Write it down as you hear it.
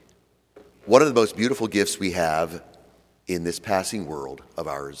one of the most beautiful gifts we have in this passing world of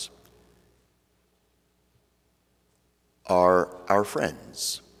ours are our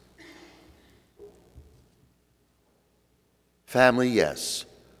friends. Family, yes,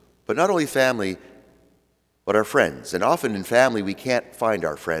 but not only family, but our friends. And often in family, we can't find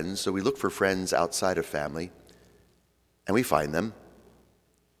our friends, so we look for friends outside of family, and we find them,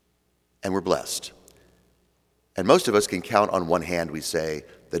 and we're blessed. And most of us can count on one hand, we say,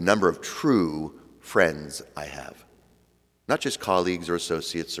 the number of true friends I have. Not just colleagues or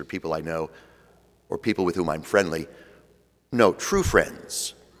associates or people I know or people with whom I'm friendly. No, true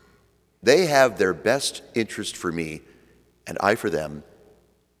friends. They have their best interest for me and I for them,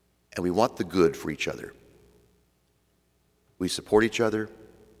 and we want the good for each other. We support each other.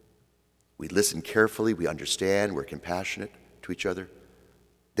 We listen carefully. We understand. We're compassionate to each other.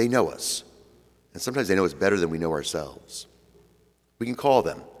 They know us, and sometimes they know us better than we know ourselves. We can call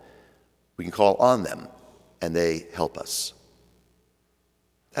them. We can call on them, and they help us.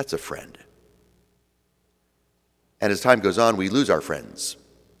 That's a friend. And as time goes on, we lose our friends.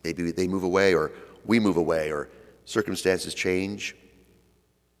 Maybe they move away, or we move away, or circumstances change,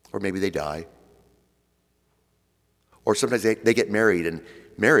 or maybe they die. Or sometimes they get married, and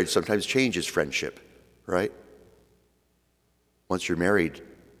marriage sometimes changes friendship, right? Once you're married,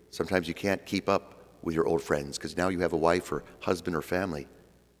 sometimes you can't keep up with your old friends because now you have a wife or husband or family.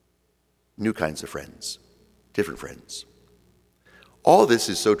 New kinds of friends, different friends. All this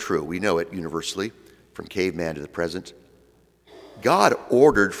is so true. We know it universally, from caveman to the present. God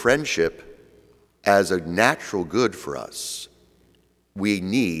ordered friendship as a natural good for us. We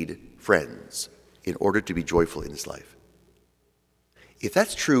need friends in order to be joyful in this life. If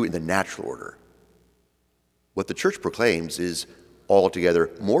that's true in the natural order, what the church proclaims is altogether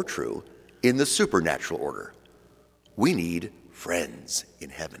more true in the supernatural order. We need friends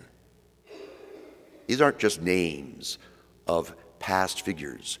in heaven. These aren't just names of past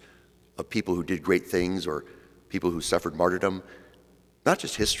figures, of people who did great things or people who suffered martyrdom. Not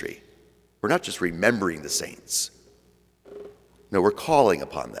just history. We're not just remembering the saints. No, we're calling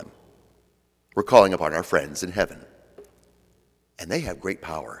upon them. We're calling upon our friends in heaven. And they have great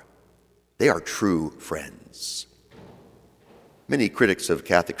power. They are true friends. Many critics of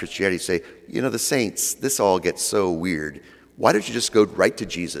Catholic Christianity say, the saints, this all gets so weird. Why don't you just go right to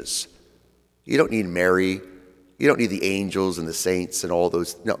Jesus? You don't need Mary. You don't need the angels and the saints and all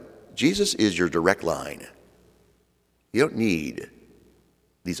those. No, Jesus is your direct line. You don't need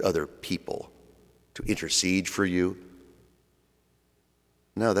these other people to intercede for you.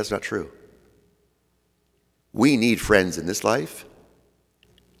 No, that's not true. We need friends in this life,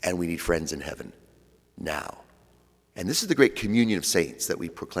 and we need friends in heaven now. And this is the great communion of saints that we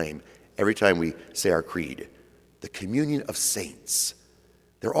proclaim every time we say our creed. The communion of saints.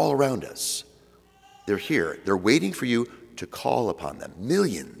 They're all around us. They're here. They're waiting for you to call upon them.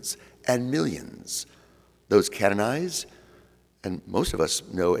 Millions and millions. Those canonized, and most of us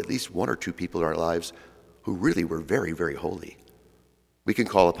know at least one or two people in our lives who really were very, very holy. We can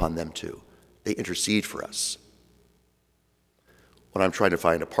call upon them too. They intercede for us. When I'm trying to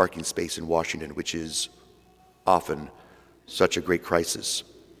find a parking space in Washington, which is often such a great crisis,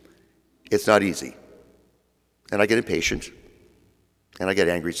 it's not easy. And I get impatient, and I get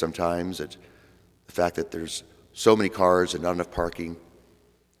angry sometimes at the fact that there's so many cars and not enough parking.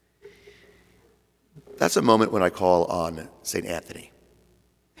 That's a moment when I call on St. Anthony.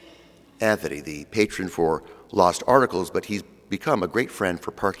 Anthony, the patron for lost articles, but he's become a great friend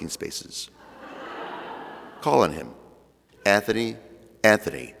for parking spaces. Call on him. Anthony,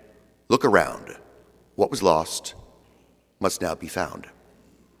 Anthony, look around. What was lost must now be found.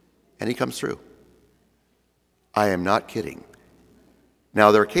 And he comes through. I am not kidding.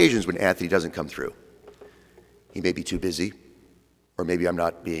 Now, there are occasions when Anthony doesn't come through. He may be too busy, or maybe I'm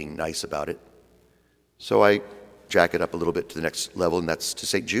not being nice about it. So I jack it up a little bit to the next level, and that's to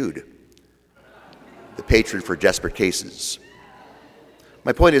St. Jude, the patron for desperate cases.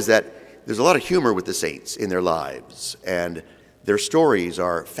 My point is that there's a lot of humor with the saints in their lives, and their stories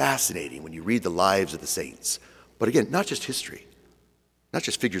are fascinating when you read the lives of the saints. But again, not just history, not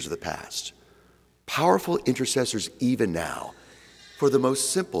just figures of the past. Powerful intercessors even now for the most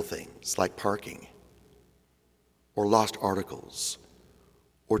simple things like parking or lost articles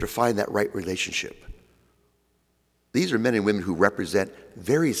or to find that right relationship. These are men and women who represent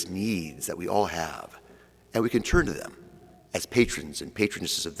various needs that we all have, and we can turn to them as patrons and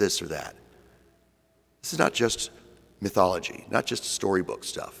patronesses of this or that. This is not just mythology, not just storybook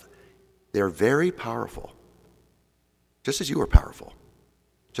stuff. They're very powerful, just as you are powerful,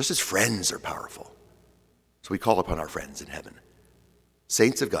 just as friends are powerful. So we call upon our friends in heaven.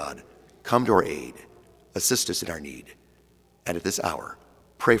 Saints of God, come to our aid, assist us in our need, and at this hour,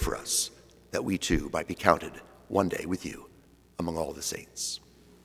 pray for us that we too might be counted one day with you among all the saints.